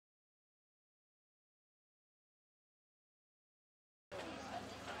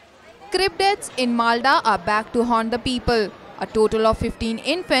Crib deaths in Malda are back to haunt the people. A total of 15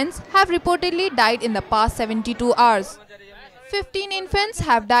 infants have reportedly died in the past 72 hours. 15 infants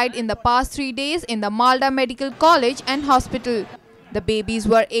have died in the past 3 days in the Malda Medical College and Hospital. The babies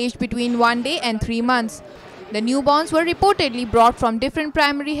were aged between 1 day and 3 months. The newborns were reportedly brought from different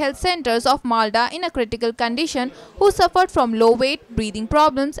primary health centers of Malda in a critical condition who suffered from low weight, breathing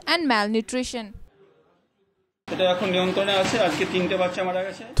problems and malnutrition. 3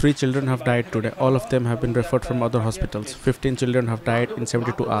 children have died today. All of them have been referred from other hospitals. 15 children have died in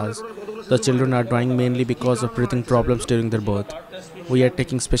 72 hours. The children are dying mainly because of breathing problems during their birth. We are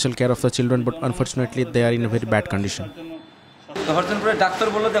taking special care of the children, but unfortunately they are in a very bad condition.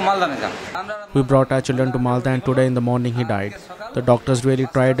 We brought our children to Malda and today in the morning he died. The doctors really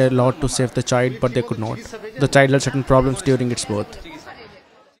tried a lot to save the child, but they could not. The child had certain problems during its birth.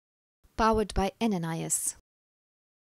 Powered by NNIS.